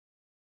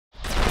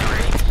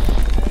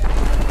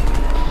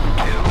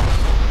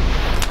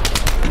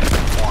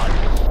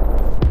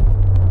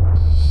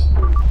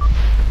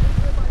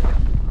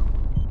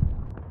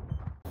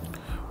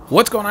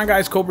What's going on,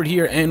 guys? Kulprit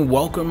here, and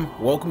welcome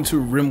to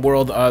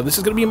Rimworld. This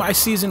is going to be my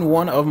Season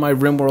 1 of my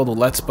Rimworld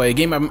Let's Play, a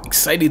game I'm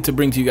excited to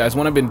bring to you guys,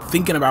 one I've been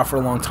thinking about for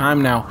a long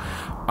time now.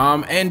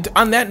 And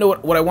on that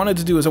note, what I wanted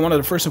to do is I wanted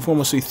to first and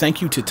foremost say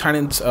thank you to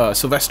Tynant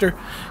Sylvester.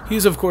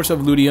 He's, of course, of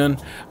Ludion,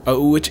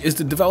 which is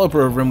the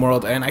developer of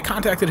Rimworld, and I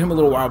contacted him a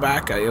little while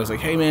back. I was like,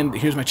 hey man,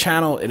 here's my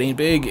channel. It ain't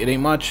big, it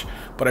ain't much,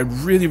 but I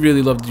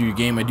really love to do your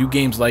game. I do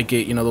games like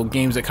it, you know, the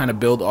games that kind of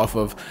build off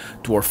of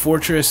Dwarf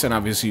Fortress, and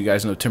obviously you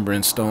guys know Timber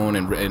and Stone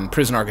and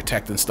Prison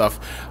Architect and stuff.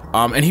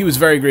 And he was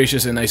very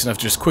gracious and nice enough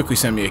to just quickly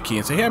send me a key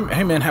and say,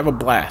 hey man, have a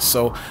blast.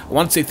 So I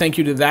want to say thank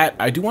you to that.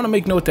 I do want to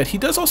make note that he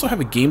does also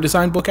have a game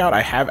design book out.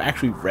 I have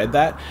actually read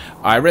that.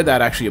 I read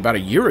that actually about a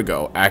year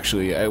ago,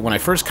 actually. When I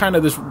first kind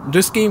of,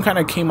 this game kind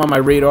of came on my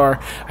radar.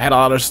 I had a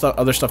lot of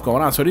other stuff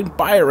going on, so I didn't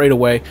buy it right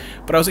away.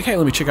 But I was like, hey,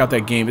 let me check out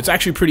that game. It's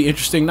actually pretty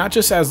interesting, not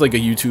just as like a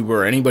YouTuber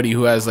or anybody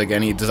who has like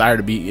any desire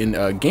to be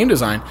in game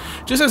design,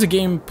 just as a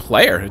game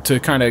player to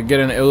kind of get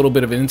a little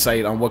bit of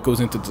insight on what goes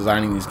into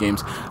designing these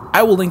games.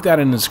 I will link that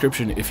in the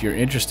description if you're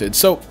interested.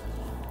 So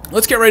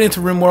let's get right into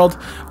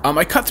Rimworld.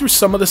 I cut through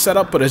some of the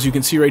setup, but as you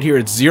can see right here,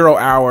 it's 0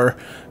 hour,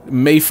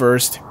 May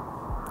 1st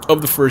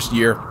of the first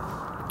year.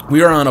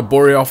 We are on a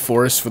boreal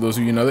forest, for those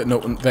of you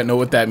that know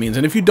what that means.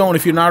 And if you're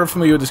not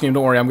familiar with this game,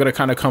 don't worry, I'm going to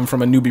kind of come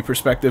from a newbie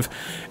perspective.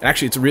 And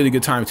actually, it's a really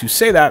good time to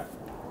say that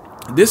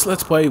this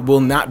Let's Play will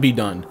not be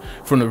done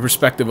from the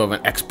perspective of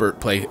an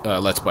expert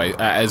Let's Play,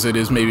 as it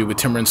is maybe with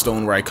Timber and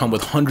Stone, where I come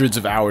with hundreds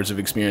of hours of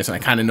experience and I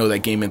kind of know that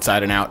game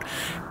inside and out.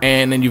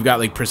 And then you've got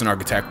like Prison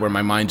Architect, where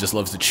my mind just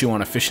loves to chew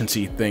on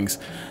efficiency things.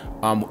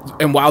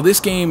 And while this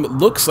game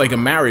looks like a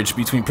marriage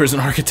between Prison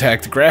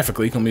Architect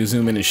graphically, let me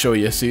zoom in and show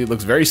you, see, it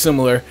looks very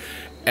similar.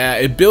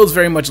 It builds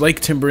very much like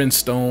Timber and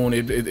Stone.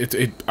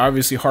 It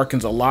obviously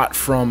harkens a lot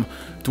from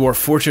Dwarf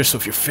Fortress, so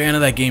if you're a fan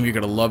of that game, you're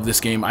going to love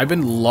this game. I've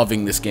been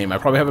loving this game. I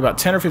probably have about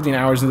 10 or 15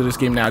 hours into this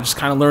game now, just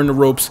kind of learning the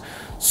ropes.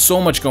 So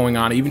much going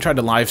on. I even tried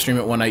to live stream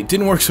it one night.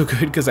 Didn't work so good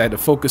because I had to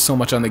focus so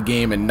much on the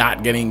game and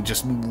not getting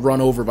just run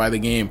over by the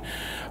game.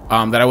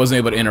 That I wasn't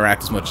able to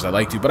interact as much as I'd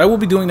like to. But I will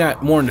be doing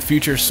that more in the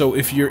future, so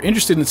if you're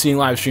interested in seeing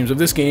live streams of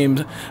this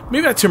game,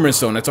 maybe not Timber and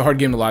Stone, that's a hard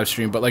game to live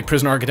stream, but like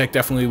Prison Architect,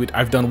 definitely,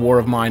 I've done War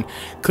of Mine.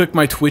 Click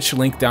my Twitch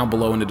link down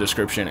below in the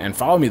description and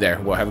follow me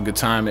there. We'll have a good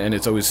time, and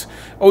it's always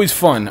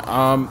fun.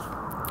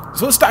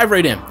 So let's dive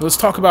right in. Let's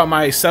talk about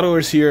my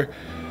settlers here.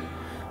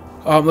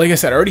 Like I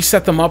said, I already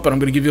set them up, but I'm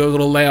going to give you a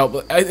little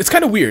layout. It's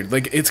kind of weird.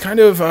 Like, it's kind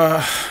of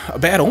a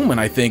bad omen,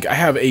 I think. I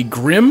have a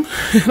Grim,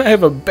 and I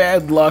have a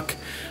Bad Luck.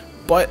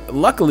 But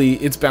luckily,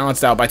 it's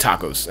balanced out by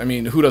tacos. I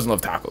mean, who doesn't love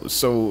tacos?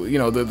 So, you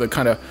know, the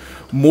kind of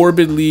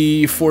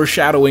morbidly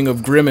foreshadowing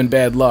of Grim and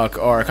Bad Luck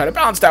are kind of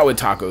balanced out with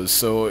tacos.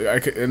 So,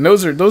 and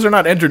those are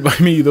not entered by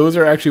me. Those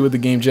are actually what the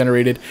game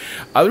generated.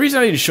 The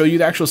reason I need to show you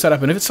the actual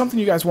setup, and if it's something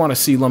you guys want to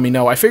see, let me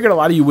know. I figured a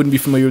lot of you wouldn't be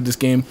familiar with this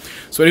game,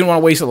 so I didn't want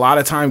to waste a lot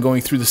of time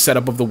going through the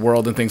setup of the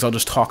world and things. I'll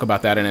just talk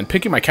about that. And then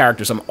picking my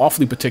characters, I'm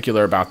awfully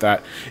particular about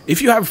that.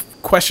 If you have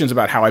questions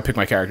about how I pick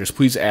my characters,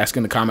 please ask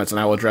in the comments and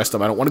I will address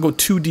them. I don't want to go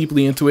too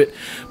deeply into it,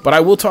 but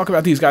I will talk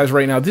about these guys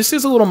right now. This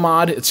is a little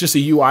mod. It's just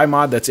a UI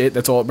mod. That's it.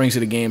 That's all it brings to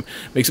the game.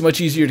 Makes it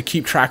much easier to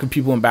keep track of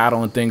people in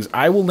battle and things.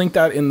 I will link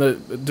that in the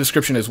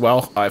description as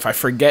well. If I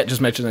forget,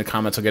 just mention in the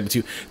comments. I'll get it to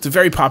you. It's a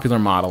very popular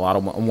mod. A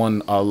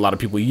lot of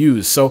people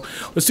use. So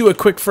let's do a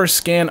quick first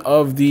scan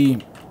of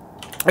the...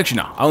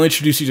 Actually, no. I'll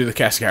introduce you to the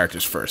cast of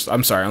characters first.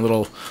 I'm sorry, I'm a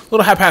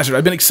little haphazard.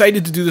 I've been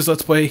excited to do this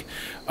Let's Play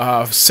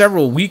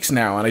several weeks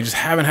now, and I just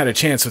haven't had a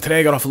chance. So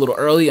today I got off a little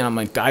early, and I'm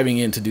like diving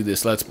in to do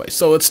this Let's Play.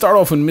 So let's start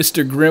off with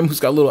Mr. Grim, who's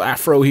got a little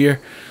afro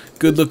here.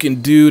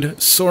 Good-looking dude.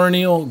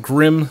 Sorneal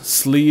Grim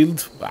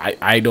Sleeld.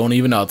 I don't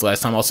even know. It's the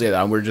last time I'll say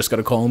that. We're just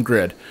going to call him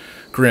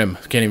Grim.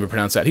 Can't even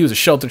pronounce that. He was a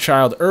shelter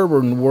child,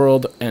 urban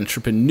world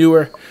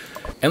entrepreneur.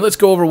 And let's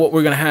go over what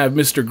we're going to have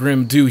Mr.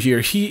 Grim do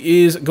here.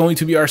 He is going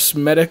to be our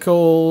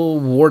medical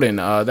warden.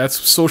 That's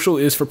social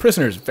is for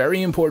prisoners.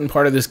 Very important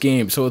part of this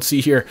game. So let's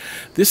see here.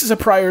 This is a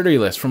priority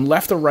list. From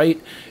left to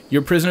right,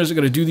 your prisoners are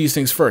going to do these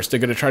things first. They're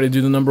going to try to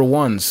do the number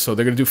ones. So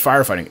they're going to do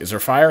firefighting. Is there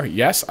fire?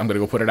 Yes. I'm going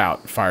to go put it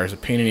out. Fire is a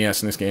pain in the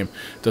ass in this game.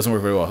 Doesn't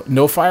work very well.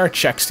 No fire?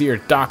 Checks to your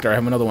doctor. I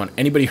have another one.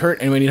 Anybody hurt?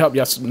 Anybody need help?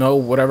 Yes, no,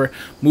 whatever.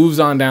 Moves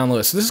on down the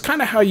list. So this is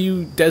kind of how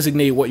you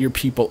designate what your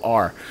people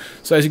are.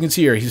 So as you can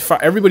see here,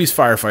 everybody's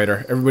firefighter.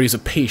 Everybody's a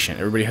patient.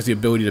 Everybody has the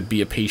ability to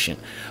be a patient.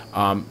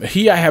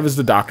 He I have as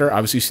the doctor.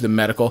 Obviously, you see the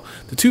medical.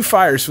 The two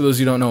fires, for those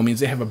who don't know,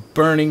 means they have a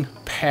burning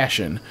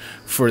passion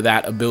for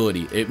that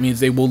ability. It means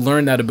they will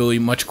learn that ability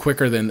much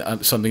quicker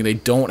than something they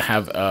don't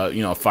have,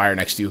 you know, a fire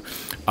next to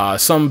you.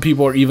 Some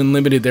people are even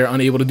limited. They're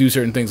unable to do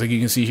certain things. Like you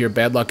can see here,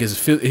 Bad Luck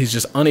he's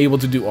just unable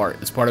to do art.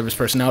 It's part of his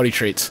personality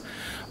traits.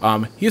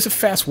 He is a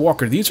fast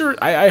walker. These are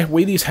I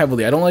weigh these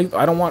heavily. I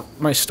don't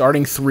want my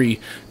starting 3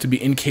 to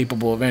be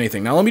incapable of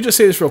anything. Now let me just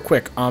say this real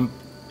quick.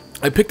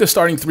 I picked the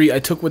starting 3. I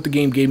took what the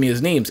game gave me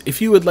as names.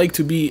 If you would like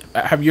to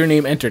have your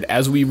name entered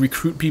as we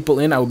recruit people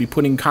in, I will be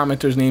putting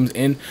commenters' names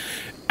in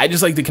I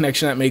just like the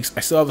connection that makes. I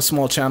still have a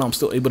small channel. I'm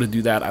still able to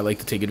do that. I like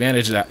to take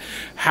advantage of that.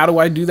 How do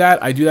I do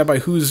that? I do that by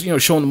who's, you know,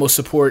 showing the most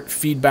support,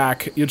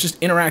 feedback, you know, just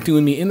interacting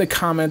with me in the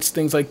comments,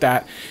 things like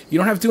that. You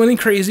don't have to do anything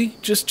crazy.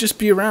 Just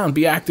be around,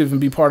 be active,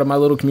 and be part of my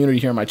little community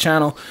here on my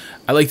channel.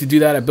 I like to do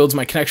that. It builds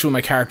my connection with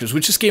my characters,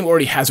 which this game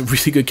already has a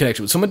really good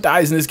connection. When someone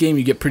dies in this game,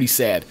 you get pretty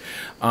sad.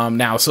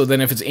 Now, so then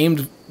if it's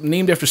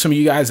named after some of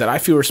you guys that I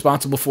feel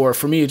responsible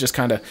for me, it just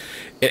kind of,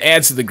 it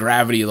adds to the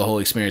gravity of the whole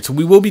experience. So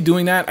we will be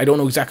doing that. I don't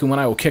know exactly when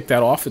I will kick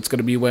that off. It's going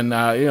to be when,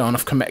 you know,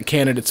 enough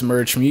candidates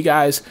emerge from you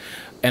guys,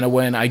 and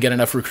when I get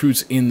enough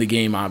recruits in the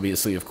game,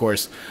 obviously, of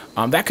course.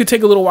 That could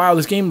take a little while.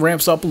 This game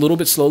ramps up a little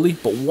bit slowly,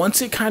 but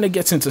once it kind of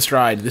gets into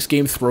stride, this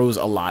game throws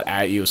a lot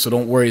at you, so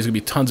don't worry. There's going to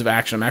be tons of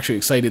action. I'm actually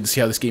excited to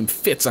see how this game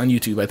fits on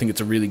YouTube. I think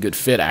it's a really good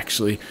fit,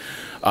 actually.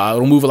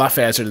 It'll move a lot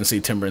faster than, say,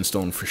 Timber and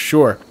Stone, for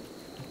sure.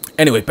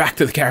 Anyway, back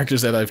to the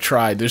characters that I've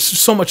tried. There's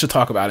so much to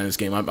talk about in this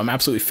game. I'm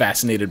absolutely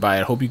fascinated by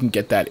it. I hope you can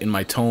get that in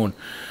my tone.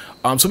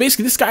 So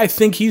basically, this guy, I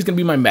think he's going to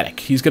be my medic.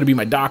 He's going to be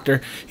my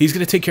doctor. He's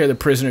going to take care of the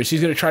prisoners. He's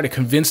going to try to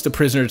convince the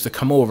prisoners to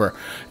come over.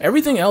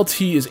 Everything else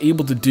he is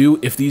able to do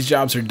if these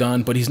jobs are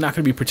done, but he's not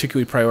going to be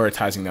particularly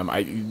prioritizing them.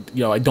 I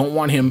don't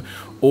want him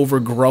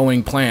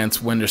overgrowing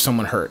plants when there's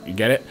someone hurt. You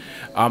get it?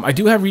 I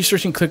do have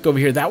researching clicked over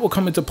here. That will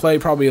come into play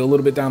probably a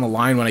little bit down the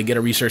line when I get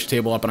a research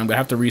table up, and I'm going to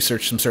have to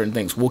research some certain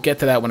things. We'll get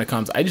to that when it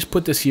comes. I just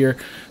put this here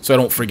so I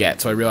don't forget,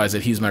 so I realize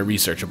that he's my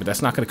researcher, but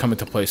that's not going to come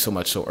into play so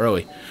much so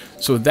early.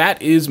 So that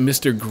is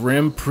Mr. Grimm.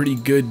 Pretty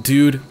good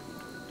dude.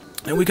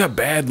 And we got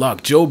Bad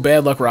Luck, Joe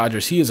Bad Luck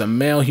Rogers. He is a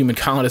male human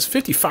colonist,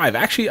 55.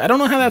 Actually, I don't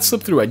know how that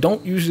slipped through. I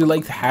don't usually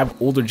like to have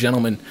older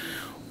gentlemen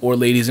or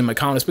ladies in my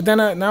colonists, but then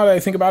now that I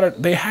think about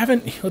it, they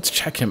haven't. Let's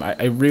check him.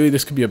 I really,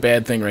 this could be a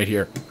bad thing right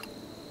here.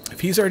 If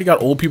he's already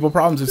got old people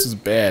problems, this is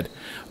bad.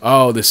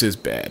 Oh, this is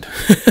bad.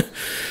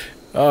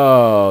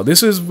 Oh,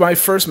 this is my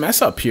first mess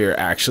up here,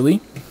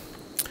 actually.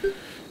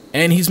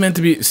 And he's meant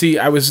to be, see,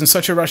 I was in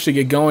such a rush to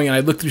get going, and I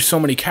looked through so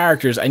many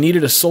characters. I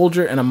needed a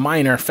soldier and a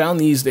miner. Found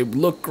these, they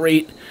look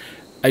great.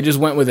 I just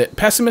went with it.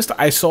 Pessimist,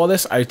 I saw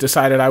this. I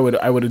decided I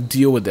would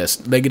deal with this.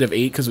 -8,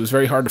 because it was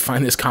very hard to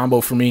find this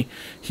combo for me.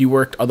 He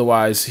worked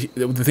otherwise.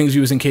 The things he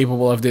was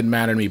incapable of didn't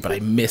matter to me, but I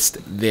missed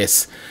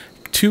this.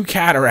 2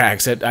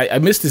 cataracts. I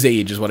missed his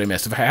age is what I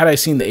missed. If I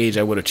seen the age,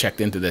 I would have checked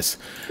into this.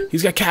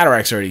 He's got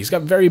cataracts already. He's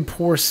got very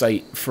poor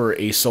sight for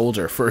a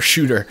soldier, for a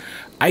shooter.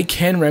 I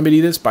can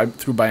remedy this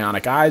through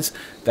bionic eyes.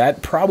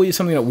 That probably is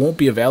something that won't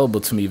be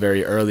available to me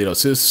very early, though.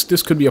 So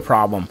this could be a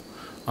problem.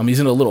 He's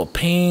in a little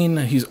pain.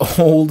 He's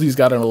old. He's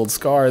got an old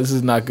scar. This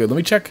is not good. Let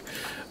me check.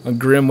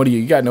 Grimm, what do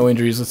you got? No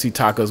injuries. Let's see.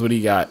 Tacos, what do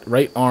you got?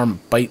 Right arm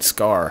bite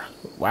scar.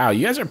 Wow,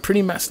 you guys are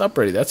pretty messed up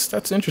already.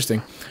 That's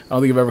interesting. I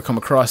don't think I've ever come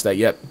across that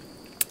yet.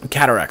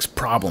 Cataracts,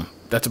 problem.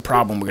 That's a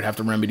problem. We're going to have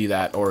to remedy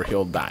that or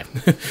he'll die.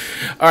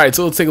 Alright,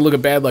 so let's take a look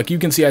at Bad Luck. You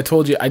can see I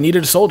told you I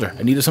needed a soldier.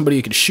 I needed somebody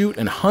who could shoot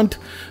and hunt.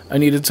 I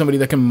needed somebody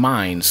that can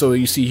mine. So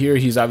you see here,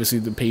 he's obviously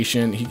the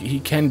patient. He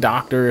can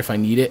doctor if I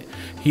need it.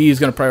 He's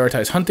going to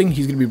prioritize hunting.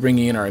 He's going to be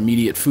bringing in our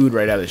immediate food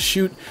right out of the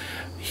chute.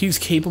 He's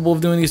capable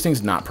of doing these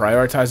things, not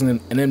prioritizing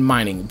them. And then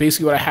mining.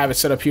 Basically what I have it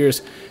set up here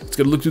is it's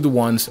going to look through the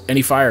ones.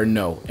 Any fire?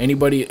 No.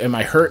 Anybody? Am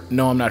I hurt?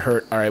 No, I'm not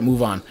hurt. Alright,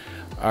 move on.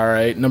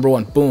 Alright, number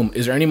 1, boom.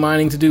 Is there any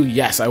mining to do?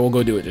 Yes, I will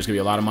go do it. There's going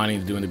to be a lot of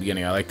mining to do in the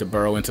beginning. I like to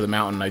burrow into the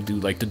mountain. I do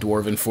like the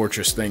Dwarf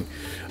Fortress thing.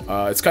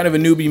 It's kind of a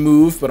newbie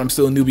move, but I'm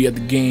still a newbie at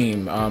the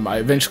game.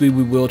 Eventually,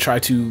 we will try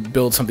to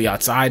build something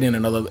outside in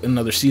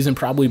another season,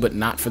 probably, but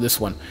not for this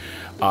one.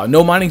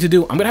 No mining to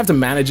do. I'm going to have to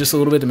manage this a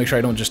little bit to make sure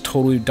I don't just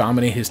totally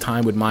dominate his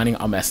time with mining.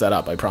 I'll mess that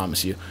up, I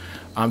promise you.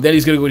 Then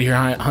he's going to go here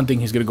hunting.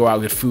 He's going to go out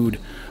and get food.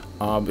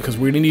 Because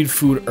we're going to need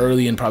food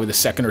early in probably the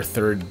 2nd or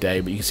 3rd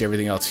day, but you can see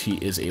everything else he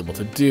is able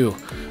to do.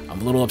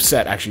 I'm a little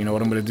upset. Actually, you know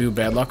what I'm going to do?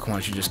 Bad Luck. Why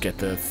don't you just get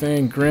the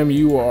thing? Grimm,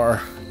 you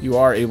are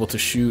able to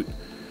shoot.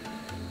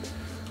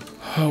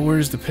 Oh,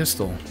 where's the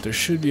pistol? There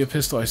should be a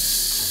pistol.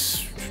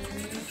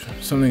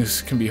 Some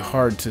things can be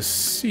hard to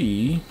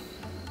see.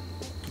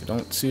 I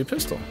don't see a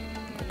pistol.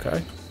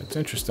 Okay, that's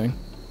interesting.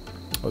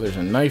 Oh, there's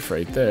a knife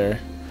right there.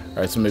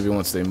 Alright, so maybe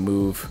once they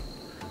move.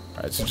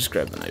 Alright, so just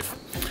grab the knife.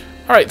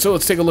 Alright, so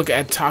let's take a look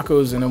at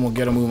tacos, and then we'll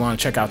get a move on and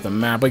check out the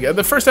map. Like,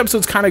 the first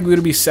episode's kind of going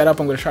to be set up.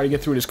 I'm going to try to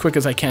get through it as quick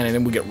as I can, and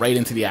then we'll get right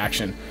into the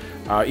action.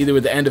 Either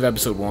with the end of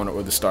episode 1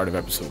 or the start of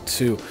episode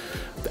 2.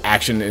 The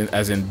action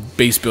as in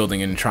base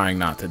building and trying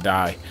not to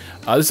die.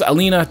 This is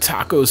Alina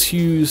Tacos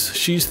Hughes.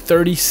 She's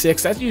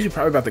 36. That's usually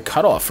probably about the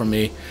cutoff for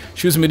me.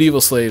 She was a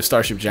medieval slave,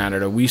 starship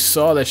janitor. We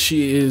saw that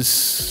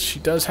she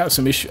does have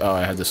some issues. Oh,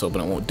 I had this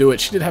open. I won't do it.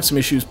 She did have some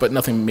issues, but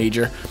nothing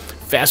major.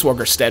 Fast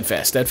walker,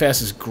 steadfast.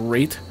 Steadfast is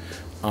great.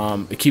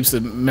 It keeps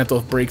the mental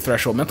break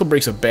threshold. Mental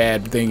break's a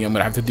bad thing I'm going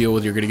to have to deal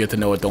with. You're going to get to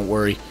know it, don't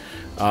worry.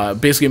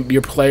 Basically,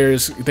 your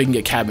players, they can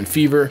get cabin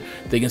fever.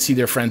 They can see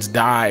their friends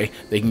die.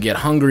 They can get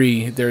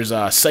hungry. There's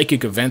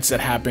psychic events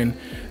that happen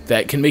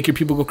that can make your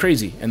people go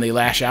crazy. And they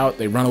lash out.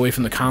 They run away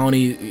from the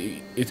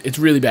colony. It's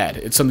really bad.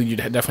 It's something you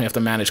definitely have to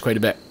manage quite a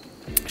bit.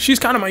 She's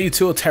kind of my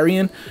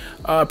utilitarian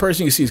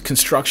person. You see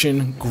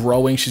construction,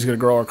 growing. She's going to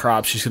grow her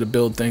crops. She's going to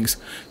build things,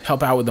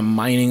 help out with the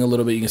mining a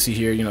little bit. You can see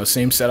here, you know,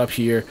 same setup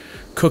here.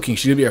 Cooking.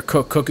 She's going to be our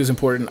cook. Cook is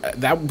important.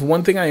 That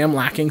one thing I am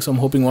lacking, so I'm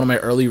hoping one of my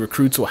early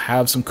recruits will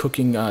have some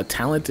cooking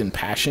talent and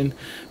passion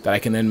that I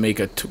can then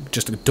make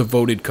just a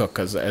devoted cook,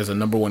 because as a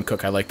 #1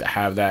 cook, I like to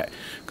have that.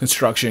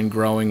 Construction,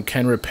 growing,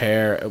 can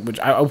repair, which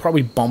I'll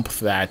probably bump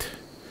that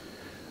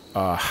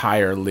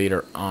higher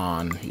later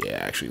on. Yeah,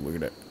 actually, we're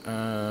going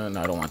to...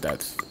 no, I don't want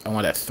that. I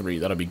want that 3.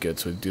 That'll be good.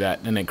 So we do that,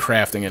 and then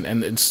crafting,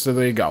 and so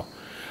there you go.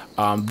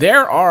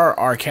 There are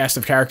our cast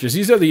of characters.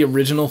 These are the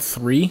original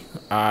 3.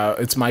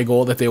 It's my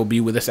goal that they will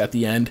be with us at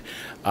the end.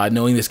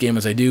 Knowing this game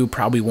as I do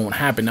probably won't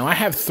happen. Now I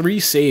have 3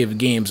 saved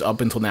games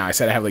up until now. I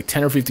said I have like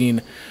 10 or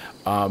 15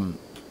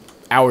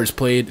 hours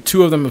played.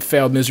 2 of them have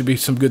failed miserably.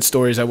 Some good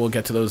stories. I will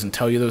get to those and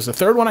tell you those. The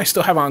 3rd one I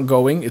still have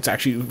ongoing. It's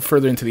actually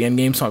further into the end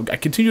game, so I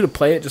continue to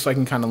play it just so I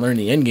can kind of learn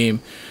the end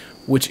game,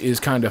 which is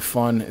kind of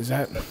fun. Is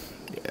that...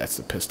 yeah, that's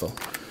the pistol.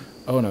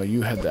 Oh no,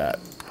 you had that.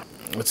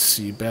 Let's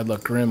see. Bad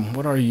Luck Grim.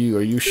 What are you?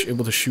 Are you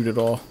able to shoot at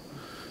all?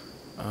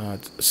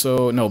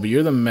 So, no, but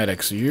you're the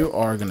medic, so you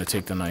are going to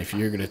take the knife.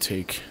 You're going to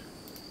take...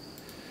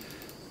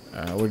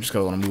 we're just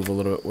going to want to move a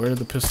little bit. Where did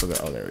the pistol go?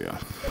 Oh, there we go.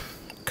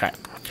 Okay.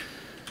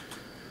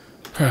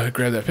 Alright,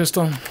 grab that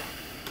pistol.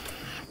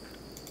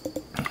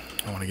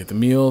 I want to get the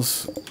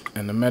meals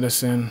and the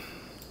medicine.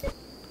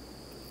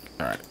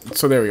 Alright,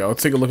 so there we go.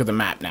 Let's take a look at the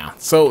map now.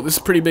 So this is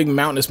a pretty big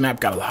mountainous map.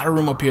 Got a lot of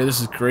room up here.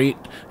 This is great.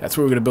 That's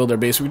where we're going to build our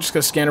base. We're just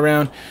going to scan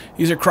around.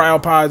 These are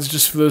cryopods,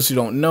 just for those who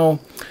don't know.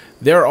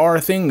 There are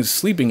things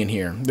sleeping in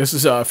here. This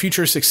is a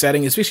futuristic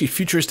setting. It's basically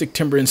futuristic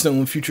Timber and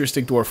Stone,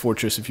 futuristic Dwarf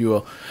Fortress, if you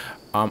will.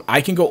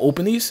 I can go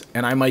open these,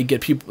 and I might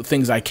get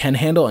things I can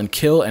handle and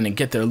kill, and then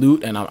get their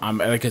loot, and I'm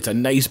like, it's a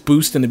nice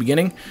boost in the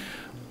beginning.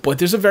 But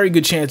there's a very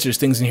good chance there's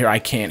things in here I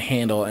can't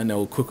handle, and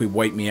they'll quickly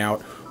wipe me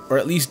out, or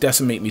at least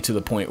decimate me to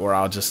the point where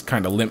I'll just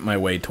kind of limp my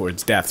way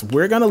towards death.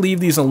 We're going to leave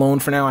these alone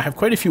for now. I have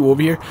quite a few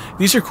over here.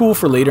 These are cool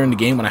for later in the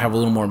game when I have a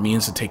little more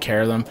means to take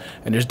care of them.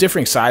 And there's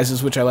different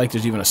sizes, which I like.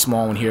 There's even a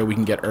small one here we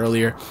can get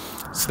earlier.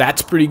 So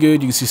that's pretty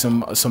good. You can see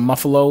some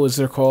muffalo, as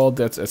they're called.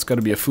 That's going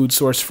to be a food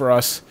source for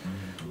us.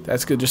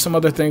 That's good. There's some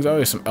other things. Oh,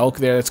 there's some elk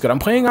there. That's good. I'm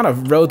playing on a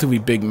relatively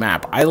big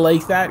map. I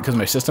like that because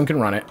my system can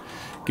run it.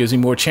 Gives me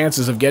more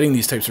chances of getting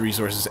these types of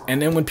resources. And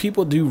then when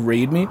people do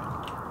raid me,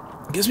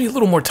 it gives me a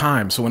little more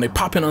time. So when they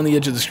pop in on the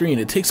edge of the screen,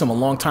 it takes them a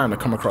long time to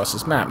come across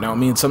this map. Now, it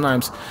means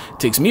sometimes it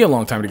takes me a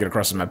long time to get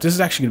across this map. This is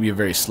actually going to be a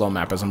very slow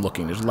map as I'm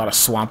looking. There's a lot of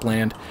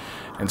swampland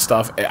and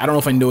stuff. I don't know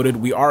if I noted,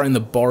 we are in the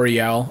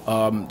Boreal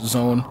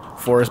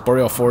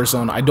Boreal Forest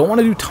zone. I don't want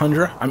to do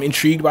Tundra. I'm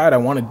intrigued by it. I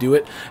want to do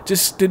it.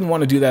 Just didn't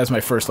want to do that as my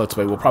first Let's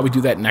Play. We'll probably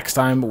do that next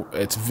time.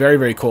 It's very,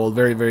 very cold.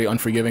 Very, very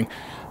unforgiving.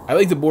 I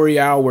like the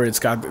Boreal where it's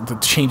got the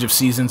change of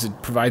seasons.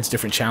 It provides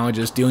different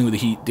challenges, dealing with the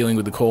heat, dealing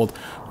with the cold.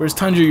 Whereas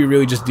Tundra, you're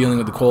really just dealing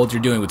with the cold.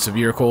 You're dealing with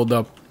severe cold,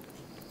 though.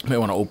 I might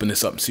want to open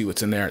this up and see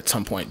what's in there at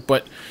some point.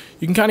 But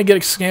you can kind of get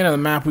a scan of the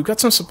map. We've got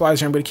some supplies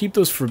here. I'm going to keep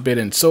those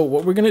forbidden. So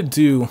what we're going to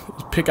do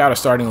is pick out a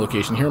starting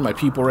location. Here are my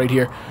people right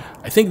here.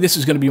 I think this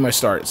is going to be my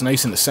start. It's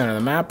nice in the center of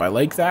the map. I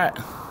like that.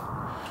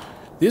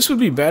 This would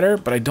be better,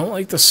 but I don't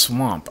like the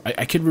swamp.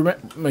 I could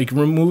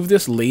remove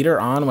this later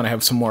on when I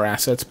have some more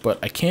assets, but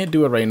I can't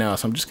do it right now.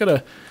 So I'm just going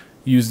to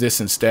use this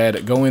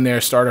instead. Go in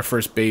there, start our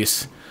first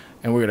base.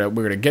 And we're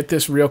gonna get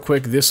this real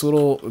quick. This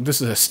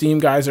is a steam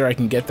geyser. I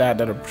can get that.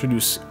 That'll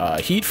produce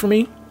heat for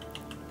me.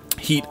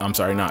 I'm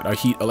sorry, not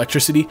heat,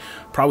 electricity.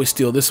 Probably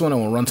steal this one,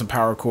 and we'll run some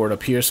power cord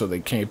up here so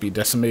they can't be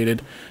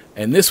decimated.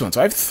 And this one. So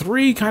I have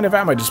 3 kind of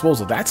at my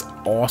disposal. That's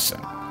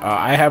awesome.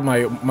 I have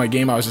my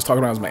game I was just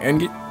talking about as my end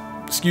game.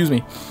 Excuse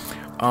me.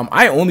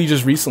 I only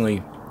just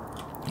recently,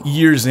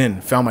 years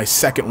in, found my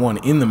second one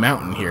in the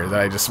mountain here that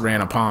I just ran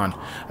upon.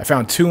 I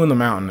found 2 in the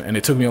mountain, and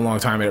it took me a long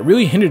time, and it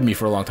really hindered me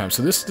for a long time.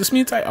 So this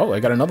means I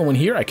got another one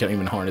here I can't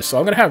even harness. So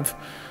I'm gonna have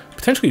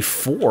potentially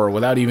 4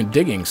 without even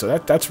digging. So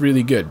that's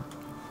really good.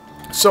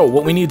 So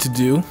what we need to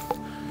do,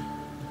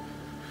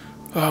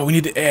 we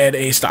need to add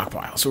a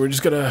stockpile. So we're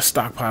just gonna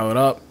stockpile it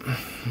up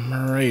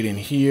right in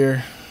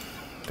here.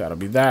 That'll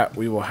be that.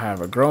 We will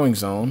have a growing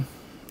zone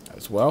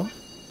as well.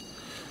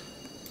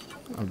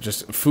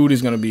 Food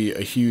is going to be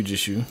a huge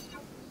issue.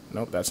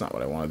 Nope, that's not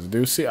what I wanted to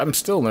do. See, I'm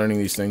still learning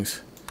these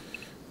things.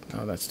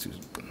 No, that's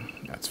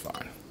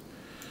fine.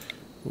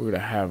 We're going to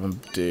have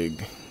them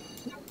dig.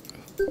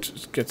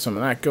 Just get some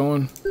of that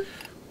going.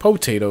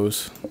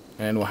 Potatoes.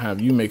 And we'll have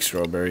you make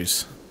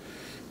strawberries.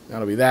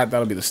 That'll be that.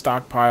 That'll be the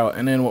stockpile.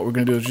 And then what we're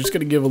going to do is just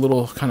going to give a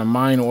little kind of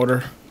mine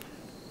order.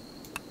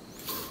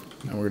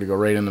 And we're going to go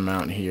right in the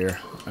mountain here.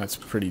 That's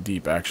pretty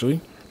deep,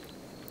 actually.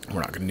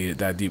 We're not going to need it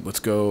that deep. Let's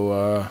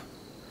go...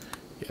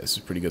 yeah, this is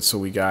pretty good. So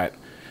we got,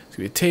 it's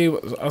gonna be a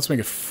table. Let's make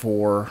it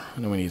 4,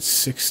 and then we need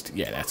 6.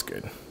 Yeah, that's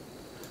good.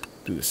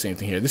 Do the same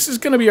thing here. This is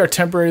gonna be our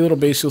temporary little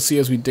base. You'll see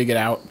as we dig it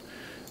out.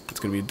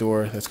 That's gonna be a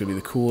door. That's gonna be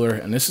the cooler,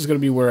 and this is gonna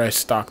be where I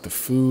stock the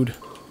food.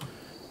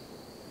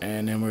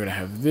 And then we're gonna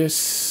have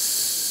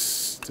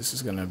this. This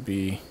is gonna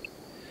be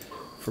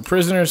for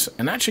prisoners,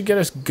 and that should get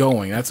us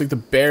going. That's like the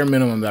bare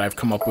minimum that I've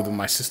come up with in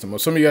my system. Well,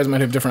 some of you guys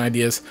might have different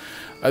ideas.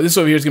 This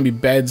over here is going to be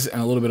beds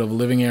and a little bit of a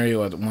living area.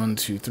 We'll have 1,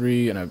 2,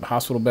 3, and a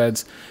hospital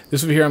beds.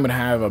 This over here, I'm going to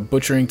have a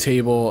butchering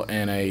table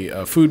and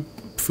a food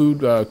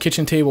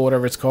kitchen table,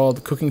 whatever it's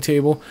called, cooking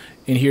table.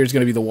 And here is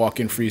going to be the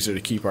walk-in freezer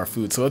to keep our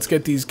food. So let's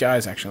get these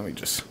guys. Actually, let me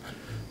just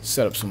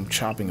set up some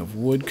chopping of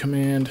wood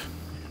command.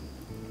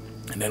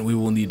 And then we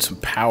will need some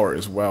power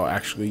as well,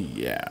 actually,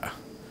 yeah.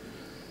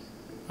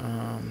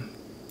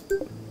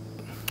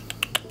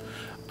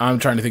 I'm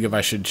trying to think if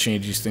I should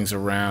change these things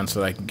around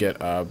so that I can get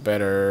a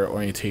better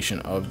orientation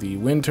of the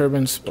wind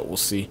turbines, but we'll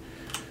see.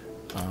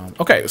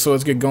 Okay, so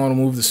let's get going.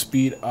 We'll move the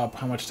speed up.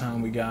 How much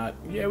time we got?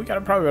 Yeah, we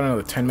got probably about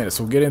another 10 minutes.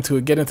 So we'll get into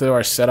it, get into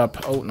our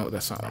setup. Oh, no,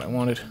 that's not what I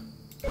wanted.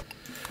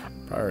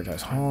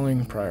 Prioritize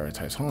hauling,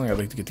 prioritize hauling. I'd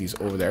like to get these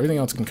over there. Everything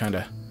else can kind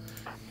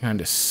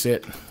of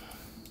sit.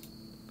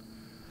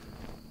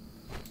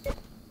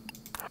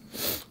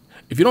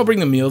 If you don't bring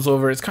the meals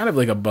over, it's kind of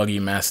like a buggy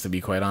mess, to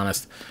be quite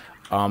honest.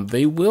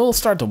 They will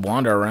start to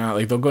wander around.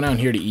 Like, they'll go down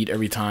here to eat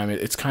every time.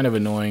 It's kind of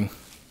annoying.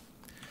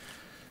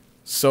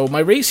 So my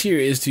race here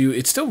is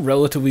it's still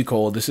relatively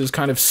cold. This is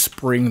kind of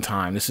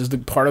springtime. This is the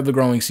part of the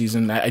growing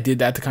season. I did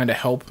that to kind of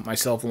help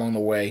myself along the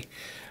way.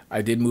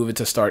 I did move it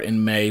to start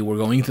in May. We're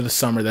going into the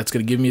summer. That's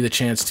going to give me the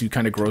chance to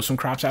kind of grow some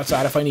crops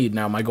outside if I need.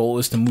 Now, my goal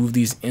is to move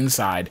these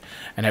inside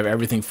and have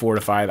everything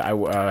fortified.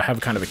 I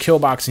have kind of a kill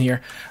box in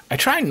here. I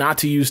try not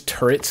to use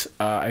turrets.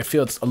 I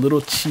feel it's a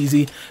little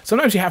cheesy.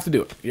 Sometimes you have to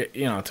do it.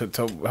 You know,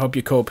 to help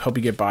you cope, help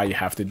you get by, you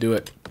have to do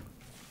it.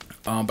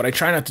 But I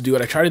try not to do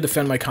it. I try to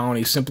defend my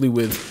colony simply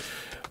with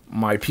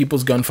my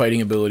people's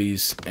gunfighting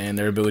abilities and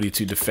their ability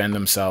to defend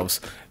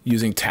themselves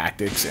using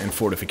tactics and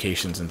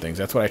fortifications and things.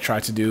 That's what I try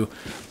to do.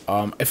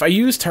 If I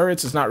use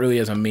turrets, it's not really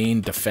as a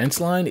main defense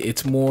line.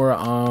 It's more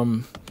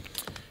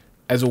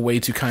as a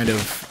way to kind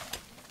of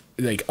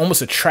like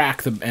almost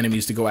attract the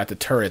enemies to go at the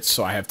turrets,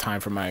 so I have time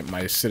for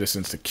my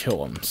citizens to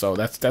kill them. So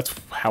that's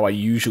how I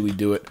usually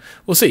do it.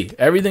 We'll see.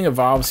 Everything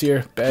evolves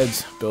here.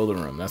 Beds, build a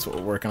room. That's what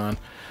we're working on.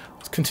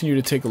 Let's continue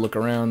to take a look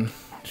around.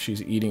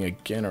 She's eating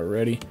again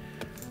already.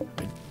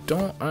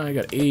 I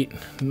got 8,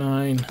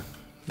 9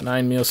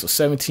 meals, so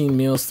 17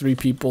 meals, 3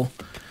 people.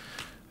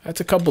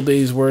 That's a couple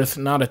days worth,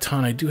 not a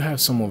ton. I do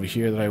have some over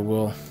here that I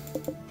will.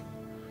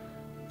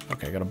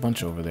 Okay, I got a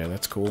bunch over there.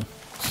 That's cool.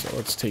 So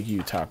let's take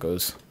you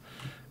tacos.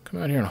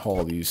 Come out here and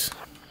haul these.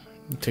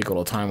 Take a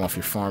little time off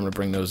your farm to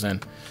bring those in.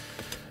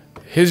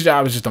 His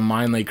job is just to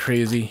mine like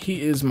crazy.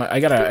 He is my. I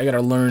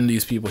gotta learn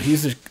these people.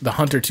 He's the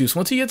hunter too. So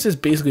once he gets his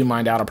basically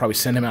mined out, I'll probably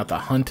send him out to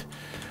hunt.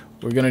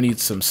 We're gonna need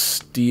some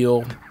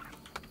steel.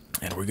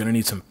 And we're going to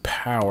need some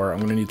power. I'm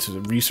going to need to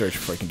research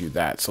before I can do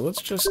that. So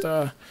let's just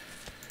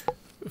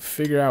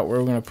figure out where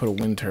we're going to put a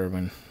wind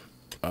turbine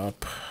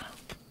up.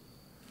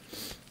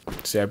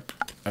 See,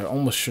 I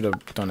almost should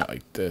have done it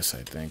like this,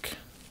 I think.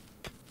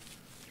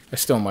 I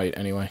still might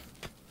anyway.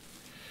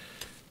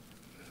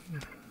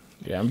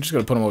 Yeah, I'm just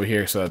going to put them over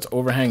here so that's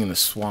overhanging the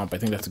swamp. I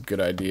think that's a good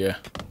idea.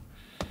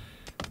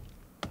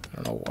 I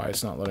don't know why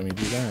it's not letting me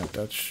do that.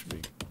 That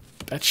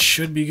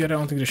should be good. I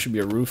don't think there should be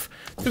a roof.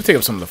 It's going to take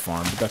up some of the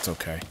farm, but that's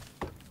okay.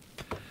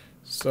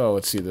 So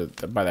let's see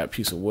by that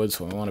piece of wood,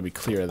 so we want to be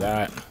clear of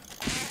that.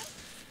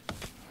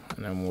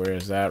 And then where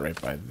is that? Right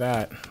by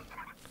that.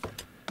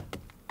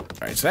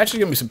 Alright, so that should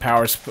give me some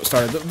power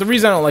started. The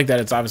reason I don't like that,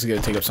 it's obviously going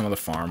to take up some of the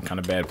farm. Kind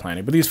of bad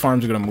planning. But these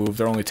farms are going to move.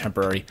 They're only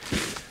temporary.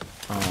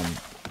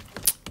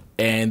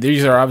 And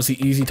these are obviously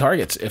easy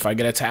targets. If I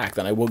get attacked,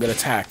 then I will get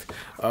attacked.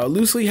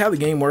 Loosely, how the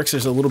game works,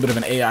 there's a little bit of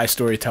an AI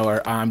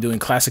storyteller. I'm doing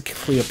classic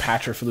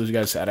Cleopatra for those of you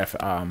guys that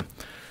have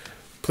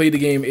played the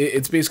game.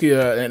 It's basically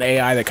an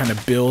AI that kind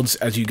of builds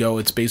as you go.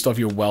 It's based off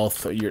your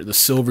wealth, the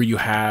silver you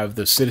have,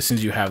 the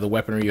citizens you have, the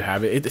weaponry you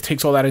have. It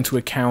takes all that into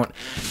account,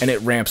 and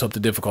it ramps up the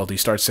difficulty.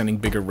 Starts sending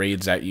bigger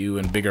raids at you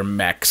and bigger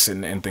mechs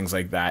and things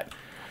like that.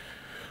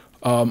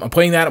 I'm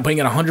playing that. I'm playing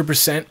at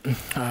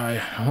 100%.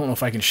 I don't know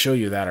if I can show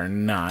you that or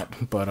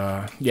not, but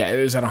yeah, it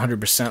is at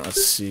 100%.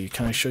 Let's see.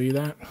 Can I show you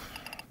that?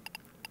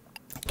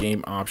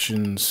 Game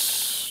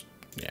options.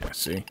 Yeah,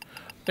 see.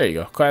 There you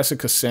go. Classic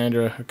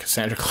Cassandra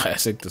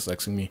Classic,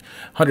 dyslexing me.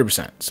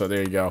 100%. So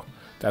there you go.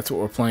 That's what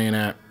we're playing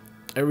at.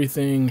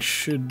 Everything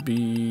should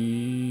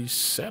be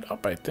set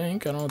up, I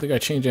think. I don't think I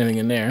changed anything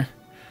in there.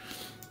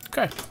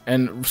 Okay.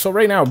 And so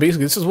right now,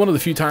 basically, this is one of the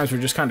few times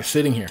we're just kind of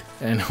sitting here,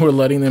 and we're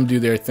letting them do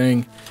their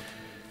thing.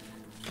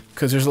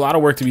 Because there's a lot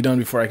of work to be done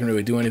before I can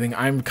really do anything.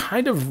 I'm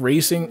kind of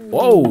racing.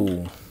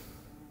 Whoa.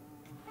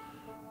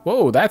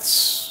 Whoa,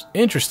 that's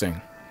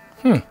interesting.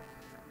 I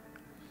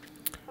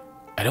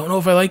don't know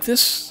if I like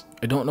this.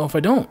 I don't know if I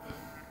don't.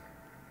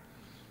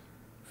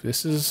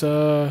 This is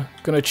going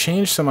to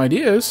change some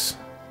ideas.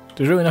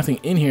 There's really nothing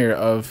in here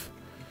of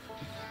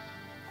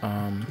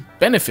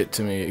benefit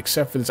to me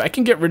except for this. I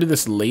can get rid of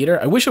this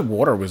later. I wish a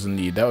water was in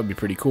need. That would be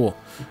pretty cool.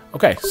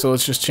 Okay, so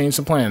let's just change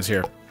some plans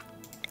here.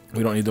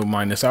 We don't need to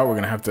mine this out. We're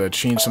going to have to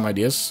change some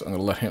ideas. I'm going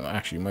to let him...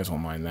 Actually, you might as well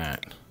mine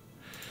that.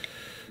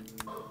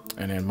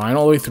 And then mine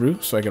all the way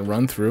through so I can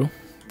run through.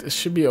 This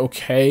should be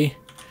okay.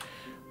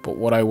 But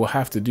what I will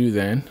have to do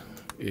then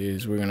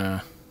is we're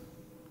gonna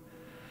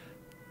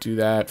do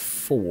that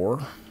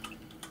for...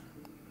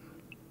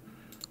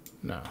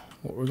 No,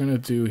 what we're gonna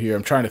do here,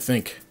 I'm trying to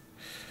think.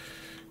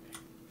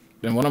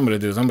 Then what I'm gonna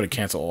do is I'm gonna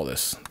cancel all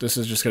this. This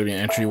is just gonna be an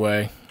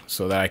entryway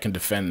so that I can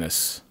defend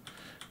this.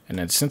 And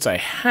then since I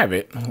have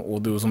it, what we'll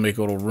do is we'll make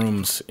little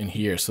rooms in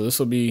here. So this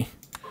will be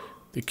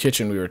the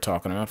kitchen we were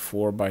talking about.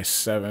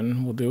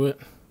 4x7, we'll do it.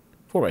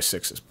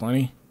 4x6 is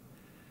plenty.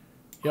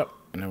 Yep,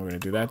 and then we're gonna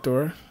do that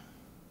door.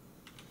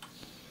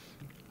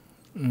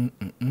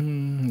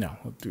 No,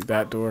 we'll do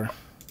that door.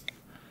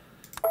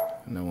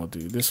 And then we'll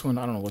do this one.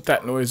 I don't know what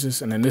that noise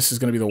is. And then this is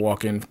going to be the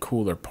walk-in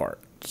cooler part.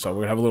 So we're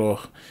going to have a little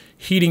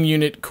heating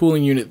unit,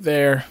 cooling unit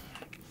there.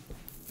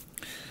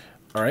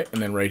 All right,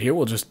 and then right here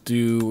we're going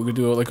to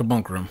do it like a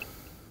bunk room.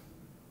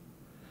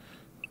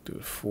 Do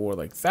it 4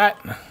 like that.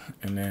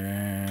 And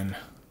then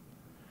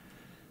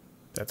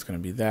that's going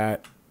to be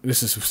that.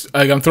 This is,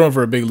 like, I'm throwing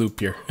for a big loop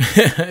here.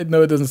 I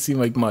know it doesn't seem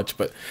like much,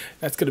 but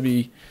that's going to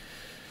be...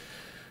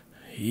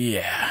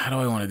 Yeah, how do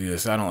I want to do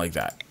this? I don't like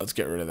that. Let's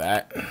get rid of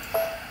that.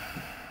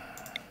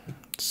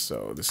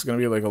 So this is going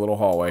to be like a little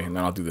hallway, and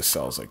then I'll do the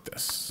cells like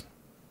this.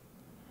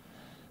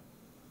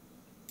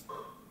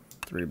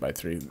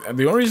 3x3.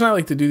 The only reason I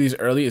like to do these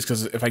early is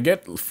because if I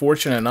get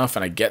fortunate enough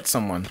and I get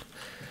someone,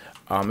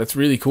 it's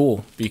really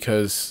cool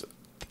because...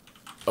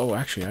 Oh,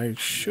 actually, I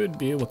should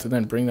be able to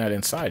then bring that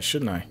inside,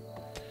 shouldn't I?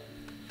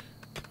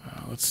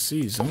 Let's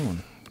see,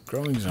 zone.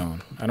 Growing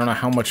zone. I don't know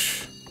how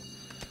much...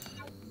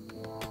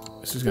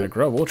 This is gonna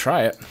grow. We'll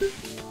try it.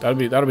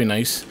 That'll be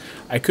nice.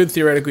 I could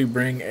theoretically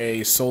bring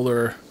a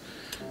solar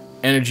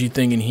energy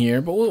thing in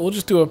here, but we'll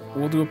just do a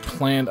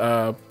plant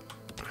a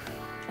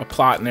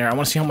plot in there. I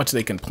want to see how much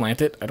they can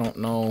plant it. I don't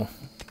know.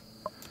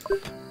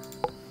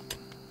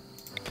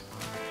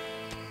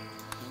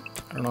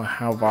 I don't know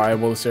how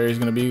viable this area is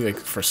gonna be, like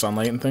for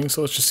sunlight and things.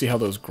 So let's just see how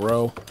those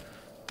grow.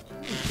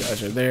 You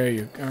guys are there.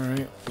 You're all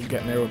right. You're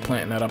getting there. We're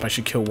planting that up. I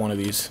should kill one of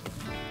these.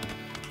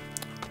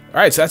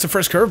 Alright, so that's the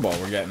first curveball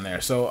we're getting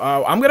there. So,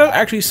 I'm going to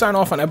actually sign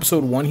off on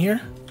episode 1 here.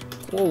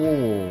 Whoa,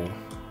 whoa,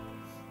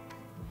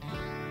 whoa.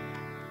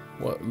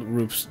 What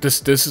roofs?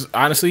 This is,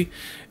 honestly,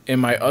 in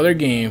my other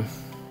game,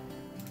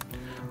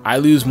 I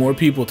lose more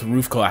people to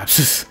roof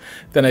collapses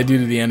than I do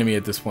to the enemy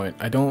at this point.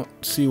 I don't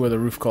see where the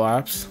roof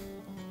collapsed.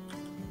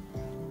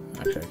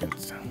 Actually,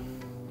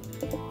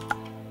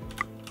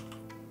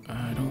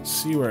 I don't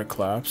see where it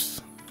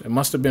collapsed. It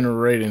must have been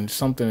right in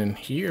something in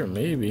here,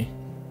 maybe.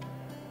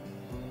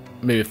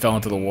 Maybe it fell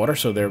into the water,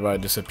 so thereby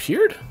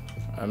disappeared?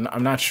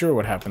 I'm not sure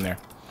what happened there.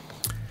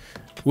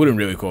 Would have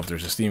been really cool if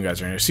there's a steam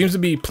geyser in here. Seems to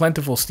be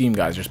plentiful steam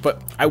geysers,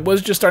 but I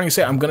was just starting to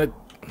say I'm gonna...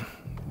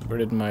 Where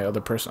did my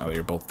other person... Oh,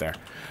 you're both there.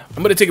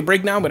 I'm gonna take a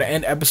break now. I'm gonna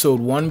end episode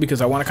 1 because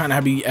I want to kind of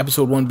have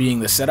episode 1 being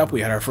the setup. We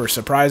had our first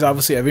surprise,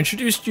 obviously. I've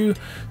introduced you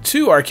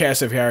to our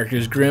cast of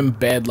characters, Grim,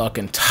 Bad Luck,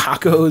 and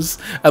Tacos.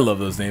 I love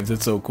those names.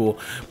 It's so cool.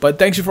 But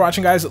thanks you for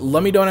watching, guys.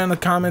 Let me know down in the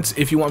comments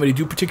if you want me to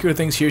do particular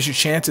things. Here's your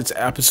chance. It's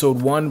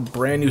episode 1,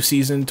 brand new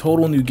season,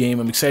 total new game.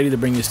 I'm excited to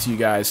bring this to you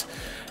guys.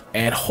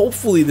 And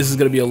hopefully this is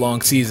going to be a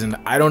long season.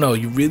 I don't know.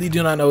 You really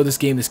do not know this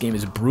game. This game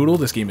is brutal.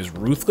 This game is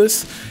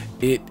ruthless.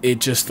 It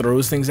just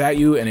throws things at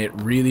you, and it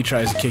really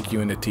tries to kick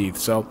you in the teeth.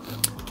 So,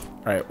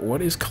 all right,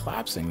 what is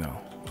collapsing, though?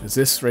 Is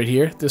this right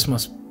here? This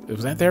must...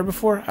 Was that there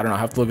before? I don't know. I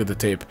have to look at the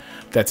tape.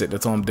 That's it.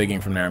 That's all I'm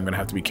digging from there. I'm going to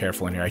have to be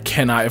careful in here. I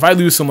cannot... If I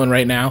lose someone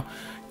right now,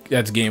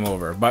 that's game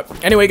over.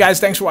 But anyway, guys,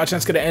 thanks for watching.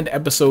 That's going to end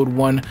episode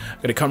 1. I'm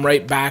going to come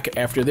right back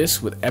after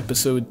this with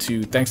episode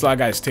 2. Thanks a lot,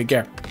 guys. Take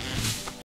care.